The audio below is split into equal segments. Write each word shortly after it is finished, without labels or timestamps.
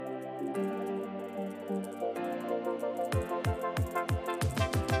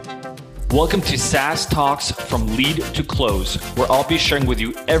Welcome to SaaS Talks from Lead to Close, where I'll be sharing with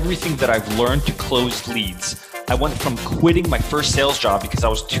you everything that I've learned to close leads. I went from quitting my first sales job because I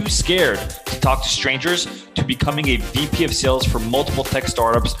was too scared to talk to strangers to becoming a VP of sales for multiple tech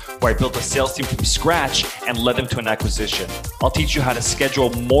startups where I built a sales team from scratch and led them to an acquisition. I'll teach you how to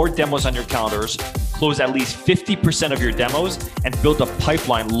schedule more demos on your calendars, close at least 50% of your demos, and build a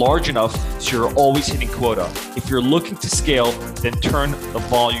pipeline large enough so you're always hitting quota. If you're looking to scale, then turn the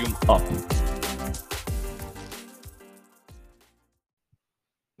volume up.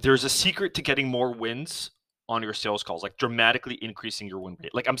 There's a secret to getting more wins on your sales calls, like dramatically increasing your win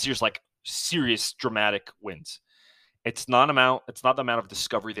rate. Like I'm serious, like serious dramatic wins. It's not the amount of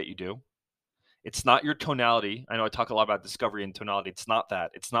discovery that you do. It's not your tonality. I know I talk a lot about discovery and tonality. It's not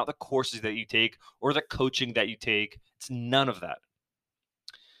that. It's not the courses that you take or the coaching that you take. It's none of that.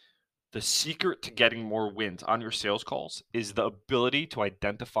 The secret to getting more wins on your sales calls is the ability to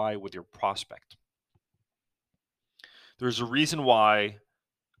identify with your prospect. There's a reason why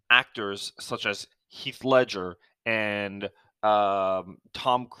actors such as Heath Ledger and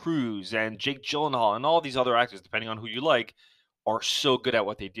Tom Cruise and Jake Gyllenhaal and all these other actors, depending on who you like, are so good at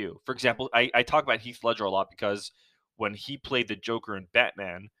what they do. For example, I talk about Heath Ledger a lot because when he played the Joker in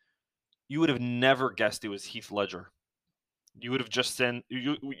Batman, you would have never guessed it was Heath Ledger. You would have just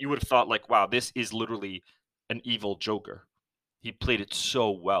you would have thought like, wow, this is literally an evil Joker. He played it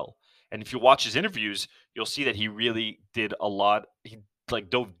so well. And if you watch his interviews, you'll see that he really did a lot. He like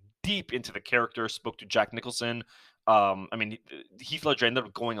dove deep into the character, spoke to Jack Nicholson. Heath Ledger ended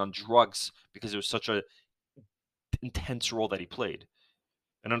up going on drugs because it was such a intense role that he played.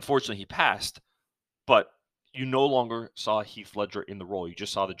 And unfortunately, he passed. But you no longer saw Heath Ledger in the role. You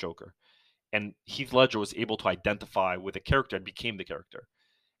just saw the Joker. And Heath Ledger was able to identify with the character and became the character.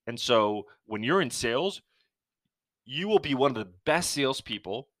 And so when you're in sales, you will be one of the best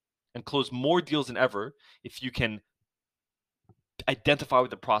salespeople and close more deals than ever if you can identify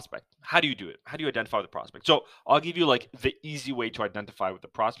with the prospect. How do you do it? How do you identify with the prospect? So I'll give you like the easy way to identify with the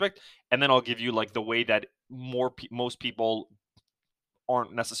prospect, and then I'll give you like the way that most people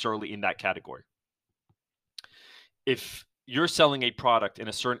aren't necessarily in that category. If you're selling a product in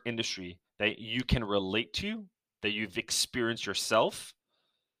a certain industry that you can relate to, that you've experienced yourself,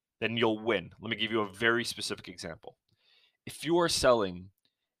 then you'll win. Let me give you a very specific example. If you are selling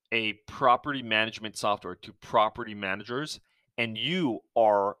a property management software to property managers, and you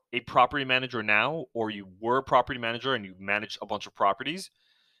are a property manager now, or you were a property manager and you managed a bunch of properties,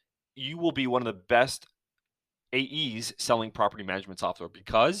 you will be one of the best AEs selling property management software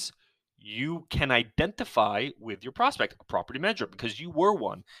because you can identify with your prospect, a property manager, because you were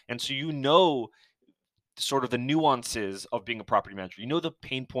one. And so you know sort of the nuances of being a property manager. You know the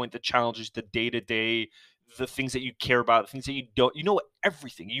pain point, the challenges, the day-to-day, the things that you care about, the things that you don't. You know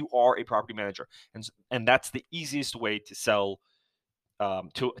everything. You are a property manager, and that's the easiest way to sell,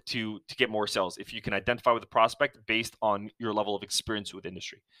 to get more sales, if you can identify with the prospect based on your level of experience with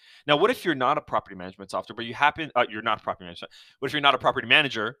industry. Now, what if you're not a property management software, but you're not a property manager? What if you're not a property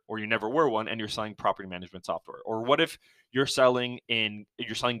manager, or you never were one, and you're selling property management software? Or what if you're selling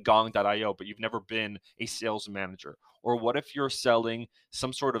Gong.io, but you've never been a sales manager? Or what if you're selling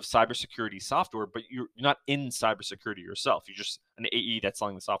some sort of cybersecurity software, but you're not in cybersecurity yourself? You're just an AE that's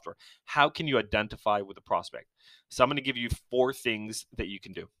selling the software. How can you identify with the prospect? So I'm going to give you 4 things that you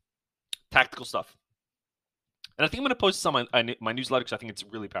can do. Tactical stuff. And I think I'm going to post this on my newsletter because I think it's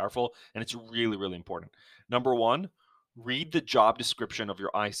really powerful and it's really, really important. Number 1, read the job description of your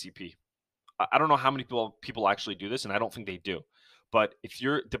ICP. I don't know how many people actually do this, and I don't think they do. But if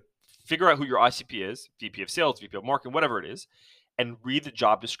you're to figure out who your ICP is, VP of sales, VP of marketing, whatever it is, and read the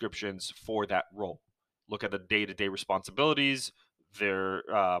job descriptions for that role. Look at the day-to-day responsibilities, their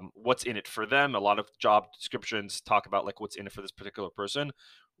what's in it for them. A lot of job descriptions talk about like what's in it for this particular person.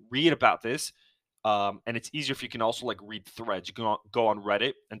 Read about this. And it's easier if you can also like read threads. You can go on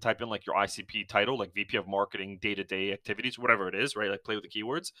Reddit and type in like your ICP title, like VP of marketing, day-to-day activities, whatever it is, right? Like play with the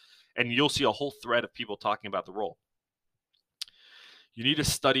keywords, and you'll see a whole thread of people talking about the role. You need to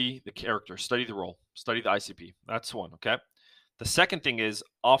study the character, study the role, study the ICP. That's one, okay? The second thing is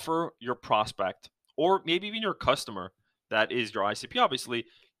offer your prospect, or maybe even your customer that is your ICP, obviously,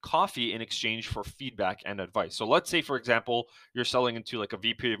 coffee in exchange for feedback and advice. So let's say, for example, you're selling into like a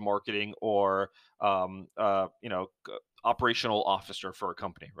VP of marketing or operational officer for a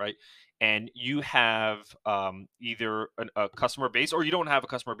company, right? And you have either a customer base, or you don't have a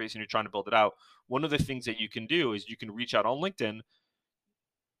customer base and you're trying to build it out. One of the things that you can do is you can reach out on LinkedIn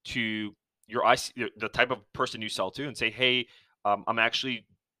to the type of person you sell to and say, hey, I'm actually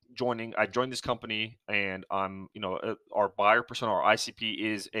I joined this company, and I'm, our buyer persona, our ICP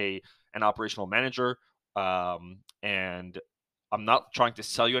is an operational manager, and I'm not trying to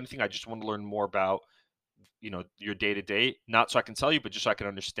sell you anything. I just want to learn more about your day to day, not so I can tell you, but just so I can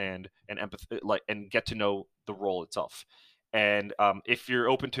understand and and get to know the role itself. And if you're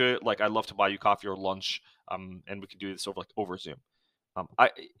open to it, like, I'd love to buy you coffee or lunch, and we can do this over Zoom.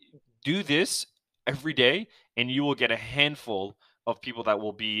 I do this every day, and you will get a handful of people that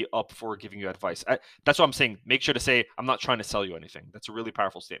will be up for giving you advice. That's what I'm saying. Make sure to say, I'm not trying to sell you anything. That's a really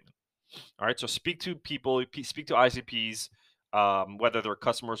powerful statement. All right. So speak to people, speak to ICPs, whether they're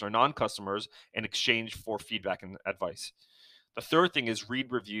customers or non-customers, in exchange for feedback and advice. The third thing is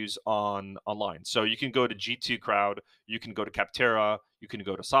read reviews online. So you can go to G2 Crowd, you can go to Capterra, you can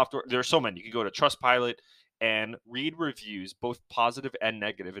go to Software. There are so many. You can go to Trustpilot and read reviews, both positive and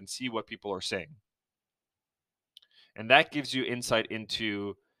negative, and see what people are saying. And that gives you insight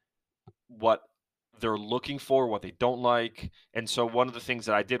into what they're looking for, what they don't like. And so one of the things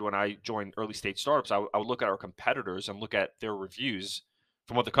that I did when I joined early stage startups, I would look at our competitors and look at their reviews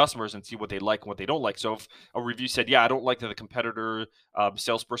from other customers and see what they like and what they don't like. So if a review said, yeah, I don't like that the competitor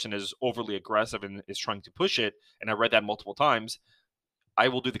salesperson is overly aggressive and is trying to push it, and I read that multiple times, I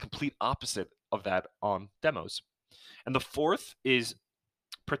will do the complete opposite of that on demos. And the fourth is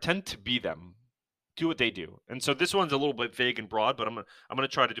pretend to be them. Do what they do. And so this one's a little bit vague and broad, but I'm gonna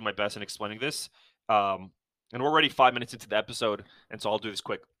try to do my best in explaining this. And we're already 5 minutes into the episode, and so I'll do this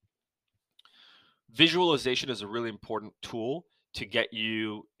quick. Visualization is a really important tool to get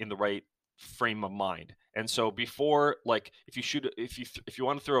you in the right frame of mind. And so before, like, if you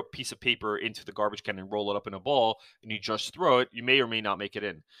want to throw a piece of paper into the garbage can and roll it up in a ball, and you just throw it, you may or may not make it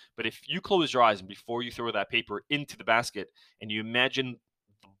in. But if you close your eyes and before you throw that paper into the basket, and you imagine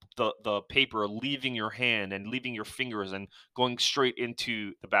the paper leaving your hand and leaving your fingers and going straight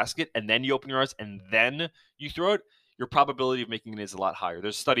into the basket, and then you open your eyes and then you throw it, your probability of making it is a lot higher.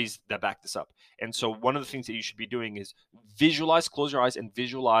 There's studies that back this up. And so one of the things that you should be doing is visualize, close your eyes and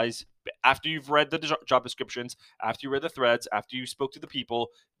visualize after you've read the job descriptions, after you read the threads, after you spoke to the people,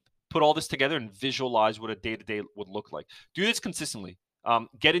 put all this together and visualize what a day-to-day would look like. Do this consistently.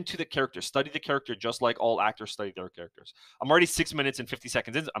 Get into the character, study the character, just like all actors study their characters. I'm already 6 minutes and 50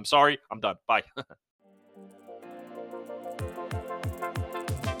 seconds in. I'm sorry, I'm done. Bye.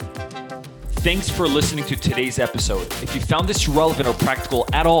 Thanks for listening to today's episode. If you found this relevant or practical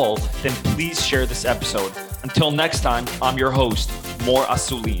at all, then please share this episode. Until next time, I'm your host, Mor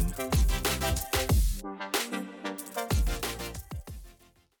Asulin.